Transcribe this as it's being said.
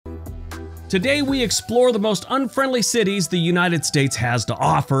Today we explore the most unfriendly cities the United States has to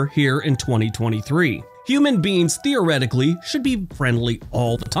offer here in 2023. Human beings theoretically should be friendly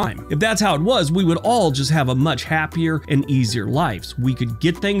all the time. If that's how it was, we would all just have a much happier and easier lives. We could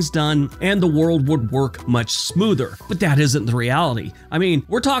get things done and the world would work much smoother. But that isn't the reality. I mean,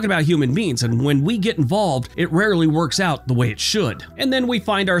 we're talking about human beings, and when we get involved, it rarely works out the way it should. And then we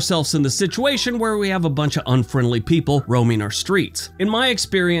find ourselves in the situation where we have a bunch of unfriendly people roaming our streets. In my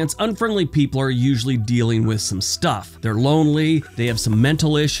experience, unfriendly people are usually dealing with some stuff. They're lonely, they have some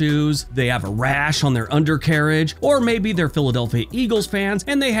mental issues, they have a rash on their undercarriage, or maybe they're Philadelphia Eagles fans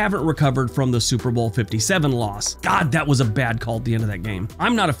and they haven't recovered from the Super Bowl 57 loss. God, that was a bad call at the end of that game.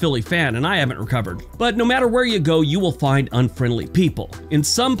 I'm not a Philly fan and I haven't recovered. But no matter where you go, you will find unfriendly people. In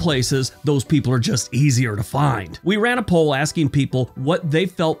some places, those people are just easier to find. We ran a poll asking people what they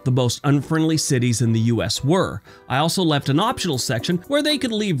felt the most unfriendly cities in the US were. I also left an optional section where they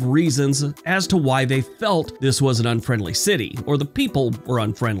could leave reasons as to why they felt this was an unfriendly city, or the people were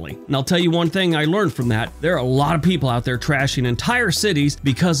unfriendly. And I'll tell you one thing I learned from that. There are a lot of people out there trashing entire cities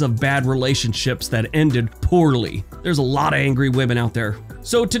because of bad relationships that ended poorly. There's a lot of angry women out there.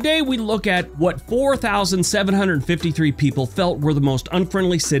 So today we look at what 4,753 people felt were the most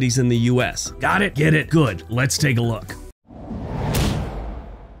unfriendly cities in the US. Got it? Get it? Good. Let's take a look.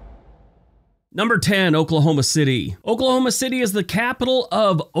 Number 10, Oklahoma City. Oklahoma City is the capital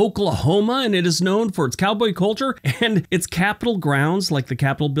of Oklahoma, and it is known for its cowboy culture and its Capitol grounds, like the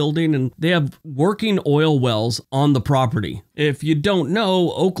Capitol building, and they have working oil wells on the property. If you don't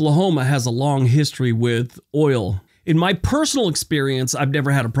know, Oklahoma has a long history with oil. In my personal experience, I've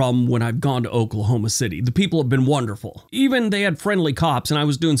never had a problem when I've gone to Oklahoma City. The people have been wonderful. Even they had friendly cops and I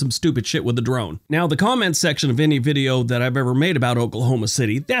was doing some stupid shit with the drone. Now, the comments section of any video that I've ever made about Oklahoma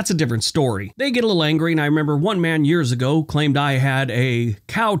City, that's a different story. They get a little angry, and I remember one man years ago claimed I had a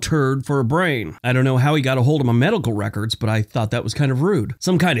cow turd for a brain. I don't know how he got a hold of my medical records, but I thought that was kind of rude.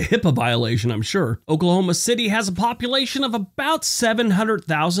 Some kind of HIPAA violation, I'm sure. Oklahoma City has a population of about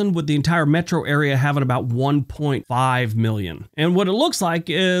 700,000, with the entire metro area having about 1.5 million. And what it looks like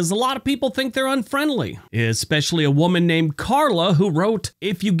is a lot of people think they're unfriendly, especially a woman named Carla who wrote,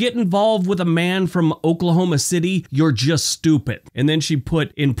 "If you get involved with a man from Oklahoma City, you're just stupid." And then she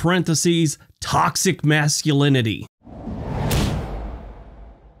put in parentheses, "toxic masculinity."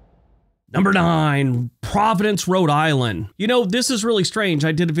 Number 9, Providence, Rhode Island. You know, this is really strange.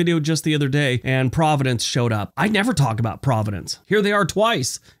 I did a video just the other day and Providence showed up. I never talk about Providence. Here they are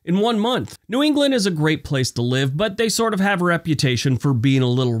twice in 1 month. New England is a great place to live, but they sort of have a reputation for being a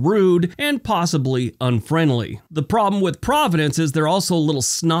little rude and possibly unfriendly. The problem with Providence is they're also a little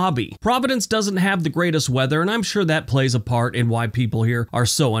snobby. Providence doesn't have the greatest weather, and I'm sure that plays a part in why people here are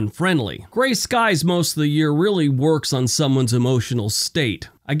so unfriendly. Gray skies most of the year really works on someone's emotional state.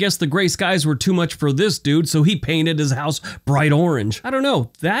 I guess the gray skies were too much for this dude, so he painted his house bright orange. I don't know,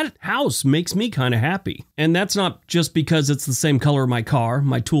 that house makes me kind of happy. And that's not just because it's the same color of my car,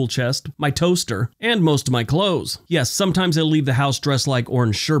 my tool chest, my toaster, and most of my clothes. Yes, sometimes I leave the house dressed like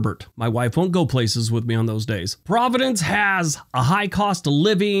orange sherbet. My wife won't go places with me on those days. Providence has a high cost of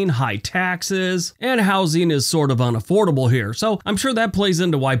living, high taxes, and housing is sort of unaffordable here, so I'm sure that plays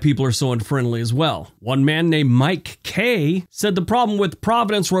into why people are so unfriendly as well. One man named Mike K said the problem with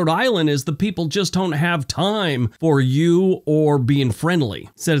Providence, Rhode Island is the people just don't have time for you or being friendly.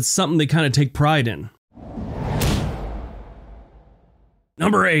 Said it's something they kind of take pride in.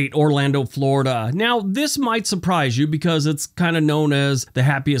 Number 8, Orlando, Florida. Now, this might surprise you because it's kind of known as the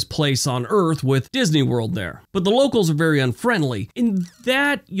happiest place on earth with Disney World there. But the locals are very unfriendly. And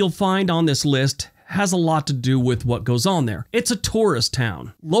that you'll find on this list has a lot to do with what goes on there. It's a tourist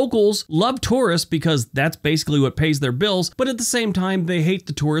town. Locals love tourists because that's basically what pays their bills, but at the same time, they hate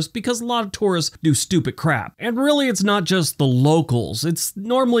the tourists because a lot of tourists do stupid crap. And really, it's not just the locals. It's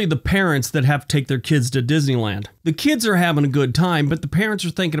normally the parents that have to take their kids to Disneyland. The kids are having a good time, but the parents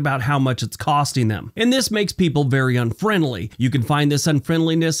are thinking about how much it's costing them. And this makes people very unfriendly. You can find this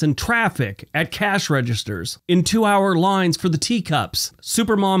unfriendliness in traffic, at cash registers, in 2-hour lines for the teacups.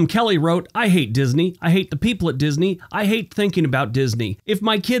 Supermom Kelly wrote, "I hate Disney. I hate the people at Disney. I hate thinking about Disney. If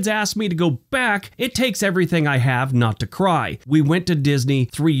my kids ask me to go back, it takes everything I have not to cry. We went to Disney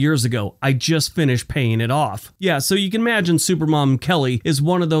 3 years ago. I just finished paying it off." Yeah, so you can imagine Supermom Kelly is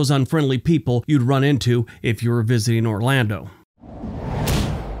one of those unfriendly people you'd run into if you were visiting Orlando.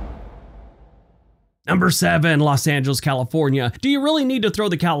 Number 7, Los Angeles, California. Do you really need to throw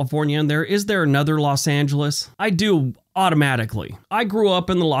the California in there? Is there another Los Angeles? I do automatically. I grew up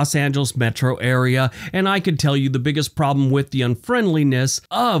in the Los Angeles metro area, and I could tell you the biggest problem with the unfriendliness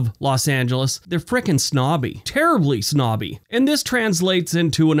of Los Angeles, they're frickin' snobby. Terribly snobby. And this translates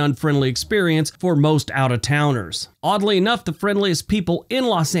into an unfriendly experience for most out-of-towners. Oddly enough, the friendliest people in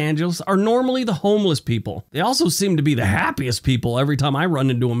Los Angeles are normally the homeless people. They also seem to be the happiest people every time I run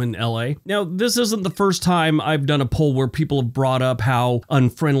into them in LA. Now, this isn't the first time I've done a poll where people have brought up how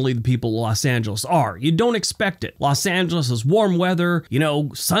unfriendly the people of Los Angeles are. You don't expect it. Los Angeles is warm weather,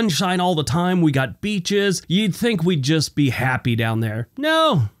 sunshine all the time, we got beaches. You'd think we'd just be happy down there.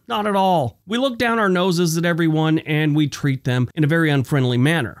 No. Not at all. We look down our noses at everyone and we treat them in a very unfriendly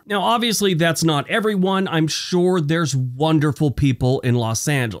manner. Now, obviously, that's not everyone. I'm sure there's wonderful people in Los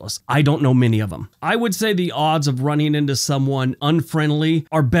Angeles. I don't know many of them. I would say the odds of running into someone unfriendly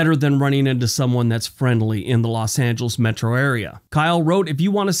are better than running into someone that's friendly in the Los Angeles metro area. Kyle wrote, if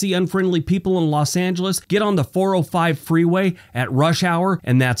you want to see unfriendly people in Los Angeles, get on the 405 freeway at rush hour,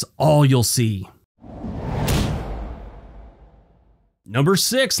 and that's all you'll see. Number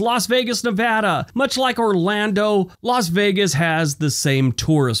 6, Las Vegas, Nevada. Much like Orlando, Las Vegas has the same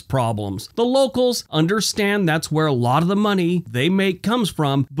tourist problems. The locals understand that's where a lot of the money they make comes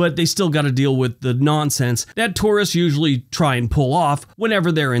from, but they still got to deal with the nonsense that tourists usually try and pull off whenever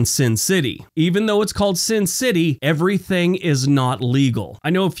they're in Sin City. Even though it's called Sin City, everything is not legal. I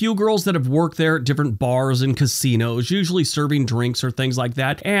know a few girls that have worked there at different bars and casinos, usually serving drinks or things like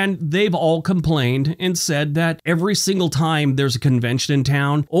that, and they've all complained and said that every single time there's a convention in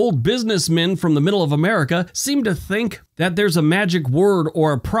town, old businessmen from the middle of America seem to think that there's a magic word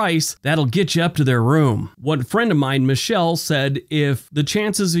or a price that'll get you up to their room. One friend of mine, Michelle, said if the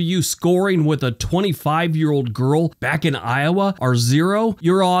chances of you scoring with a 25-year-old girl back in Iowa are 0,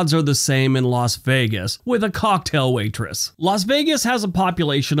 your odds are the same in Las Vegas with a cocktail waitress. Las Vegas has a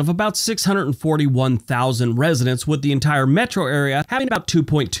population of about 641,000 residents, with the entire metro area having about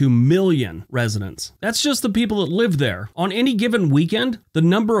 2.2 million residents. That's just the people that live there. On any given weekend, the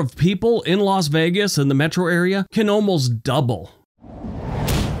number of people in Las Vegas and the metro area can almost double.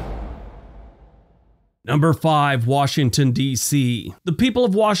 Number 5, Washington, D.C. The people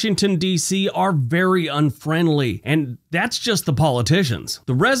of Washington, D.C. are very unfriendly, and that's just the politicians.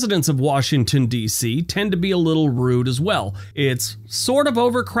 The residents of Washington, D.C. tend to be a little rude as well. It's sort of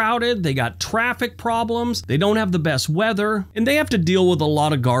overcrowded, they got traffic problems, they don't have the best weather, and they have to deal with a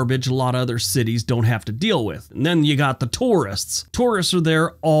lot of garbage a lot of other cities don't have to deal with. And then you got the tourists. Tourists are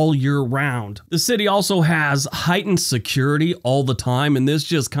there all year round. The city also has heightened security all the time, and this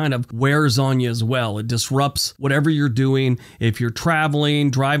just kind of wears on you as well. It disrupts whatever you're doing. If you're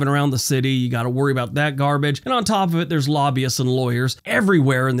traveling, driving around the city, you got to worry about that garbage. And on top of it, there's lobbyists and lawyers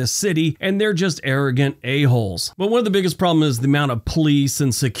everywhere in this city, and they're just arrogant a-holes. But one of the biggest problems is the amount of police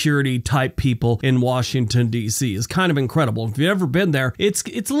and security type people in Washington, D.C. is kind of incredible. If you've ever been there, it's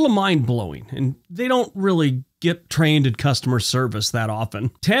a little mind-blowing, and they don't really get trained in customer service that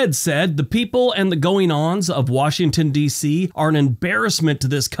often. Ted said, the people and the going-ons of Washington, D.C. are an embarrassment to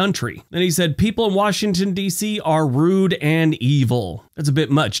this country. Then he said, people in Washington, D.C. are rude and evil. That's a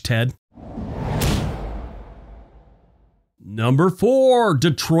bit much, Ted. Number 4,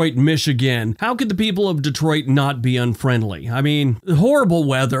 Detroit, Michigan. How could the people of Detroit not be unfriendly? I mean, horrible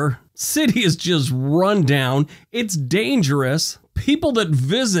weather. City is just run down. It's dangerous. People that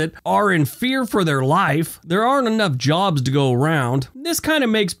visit are in fear for their life. There aren't enough jobs to go around. This kind of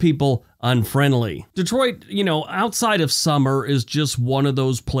makes people unfriendly. Detroit, outside of summer is just one of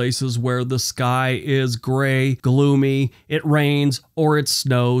those places where the sky is gray, gloomy, it rains, or it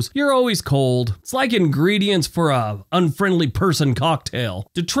snows. You're always cold. It's like ingredients for a unfriendly person cocktail.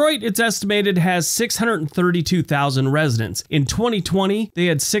 Detroit, it's estimated, has 632,000 residents. In 2020, they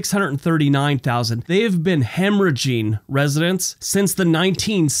had 639,000. They have been hemorrhaging residents since the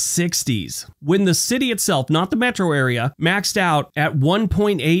 1960s, when the city itself, not the metro area, maxed out at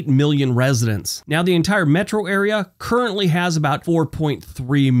 1.8 million residents. Now, the entire metro area currently has about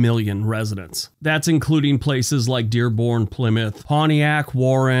 4.3 million residents. That's including places like Dearborn, Plymouth, Pontiac,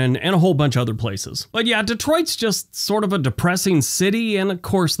 Warren, and a whole bunch of other places. But yeah, Detroit's just sort of a depressing city, and of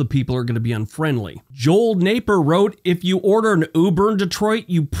course the people are going to be unfriendly. Joel Naper wrote, if you order an Uber in Detroit,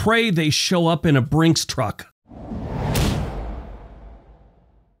 you pray they show up in a Brinks truck.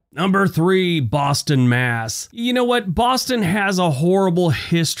 Number 3, Boston, Mass. You know what? Boston has a horrible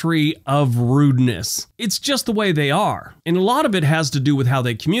history of rudeness. It's just the way they are. And a lot of it has to do with how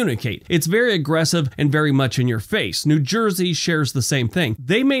they communicate. It's very aggressive and very much in your face. New Jersey shares the same thing.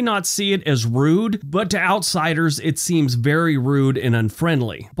 They may not see it as rude, but to outsiders, it seems very rude and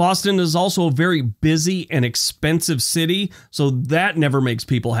unfriendly. Boston is also a very busy and expensive city, so that never makes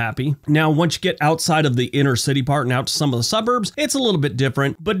people happy. Now, once you get outside of the inner city part and out to some of the suburbs, it's a little bit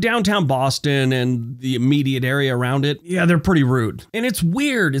different, but downtown Boston and the immediate area around it, yeah, they're pretty rude. And it's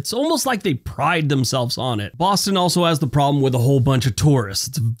weird. It's almost like they pride themselves on it. Boston also has the problem with a whole bunch of tourists.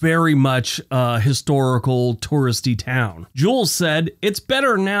 It's very much a historical, touristy town. Jules said, it's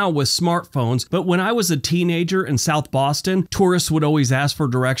better now with smartphones, but when I was a teenager in South Boston, tourists would always ask for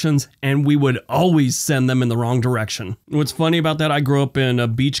directions, and we would always send them in the wrong direction. What's funny about that, I grew up in a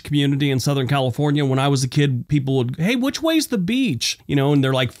beach community in Southern California. When I was a kid, people would, hey, which way's the beach? You know, and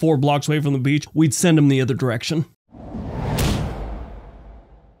they're like 4 blocks away from the beach. We'd send them the other direction.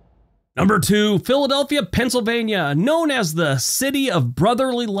 Number 2, Philadelphia, Pennsylvania. Known as the city of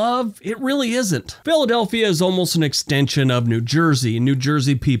brotherly love, it really isn't. Philadelphia is almost an extension of New Jersey. New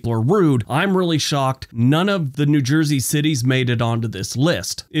Jersey people are rude. I'm really shocked none of the New Jersey cities made it onto this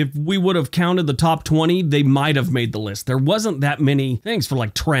list. If we would have counted the top 20, they might have made the list. There wasn't that many things for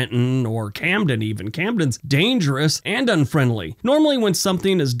like Trenton or Camden even. Camden's dangerous and unfriendly. Normally when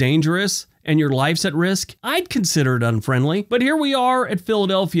something is dangerous and your life's at risk, I'd consider it unfriendly. But here we are at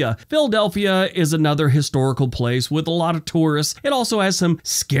Philadelphia. Philadelphia is another historical place with a lot of tourists. It also has some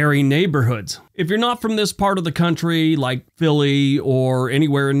scary neighborhoods. If you're not from this part of the country, like Philly or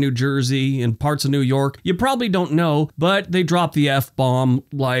anywhere in New Jersey and parts of New York, you probably don't know, but they drop the F-bomb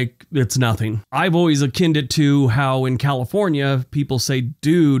like it's nothing. I've always akined it to how in California, people say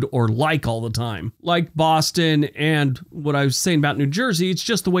dude or like all the time. Like Boston and what I was saying about New Jersey, it's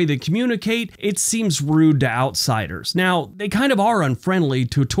just the way they communicate. It seems rude to outsiders. Now, they kind of are unfriendly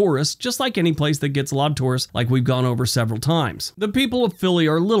to tourists, just like any place that gets a lot of tourists, like we've gone over several times. The people of Philly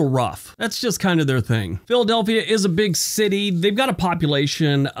are a little rough. That's just kind of their thing. Philadelphia is a big city. They've got a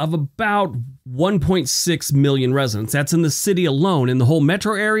population of about 1.6 million residents. That's in the city alone. In the whole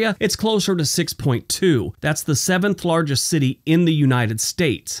metro area, it's closer to 6.2. That's the 7th largest city in the United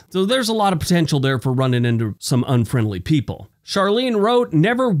States. So there's a lot of potential there for running into some unfriendly people. Charlene wrote,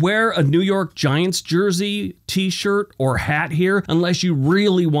 never wear a New York Giants jersey, t-shirt, or hat here unless you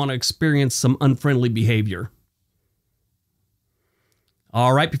really want to experience some unfriendly behavior.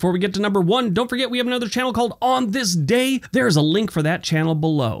 All right, before we get to number 1, don't forget we have another channel called On This Day. There's a link for that channel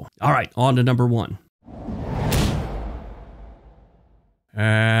below. All right, on to number 1.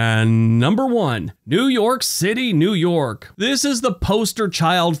 And number 1, New York City, New York. This is the poster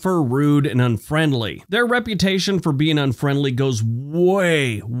child for rude and unfriendly. Their reputation for being unfriendly goes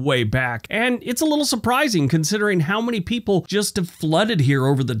way, way back. And it's a little surprising considering how many people just have flooded here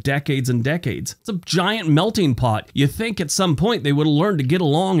over the decades and decades. It's a giant melting pot. You think at some point they would have learned to get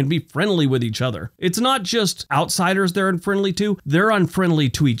along and be friendly with each other. It's not just outsiders they're unfriendly to, they're unfriendly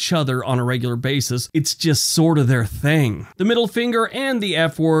to each other on a regular basis. It's just sort of their thing. The middle finger and the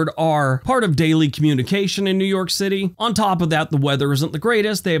F word are part of daily communication in New York City. On top of that, the weather isn't the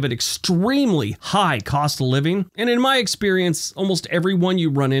greatest. They have an extremely high cost of living. And in my experience, almost everyone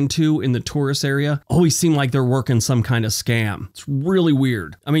you run into in the tourist area always seem like they're working some kind of scam. It's really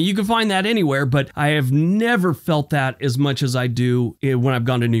weird. I mean, you can find that anywhere, but I have never felt that as much as I do when I've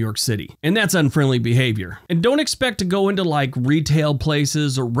gone to New York City. And that's unfriendly behavior. And don't expect to go into like retail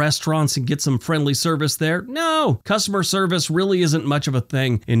places or restaurants and get some friendly service there. No, customer service really isn't much of a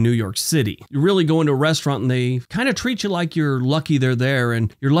thing in New York City. You really go into a restaurant and they kind of treat you like you're lucky they're there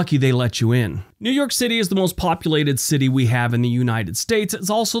and you're lucky they let you in. New York City is the most populated city we have in the United States.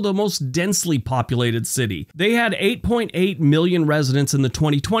 It's also the most densely populated city. They had 8.8 million residents in the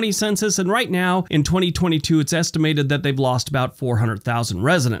 2020 census, and right now in 2022, it's estimated that they've lost about 400,000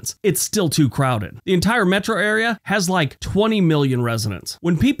 residents. It's still too crowded. The entire metro area has like 20 million residents.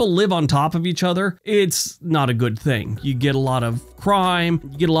 When people live on top of each other, it's not a good thing. You get a lot of crime,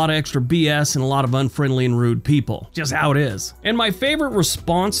 you get a lot of extra BS, and a lot of unfriendly and rude people. Just how it is. And my favorite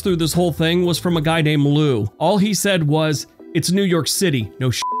response through this whole thing was from a guy named Lou. All he said was, "It's New York City,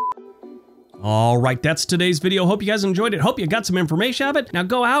 no shit." All right, that's today's video. Hope you guys enjoyed it. Hope you got some information out of it. Now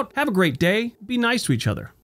go out, have a great day, be nice to each other.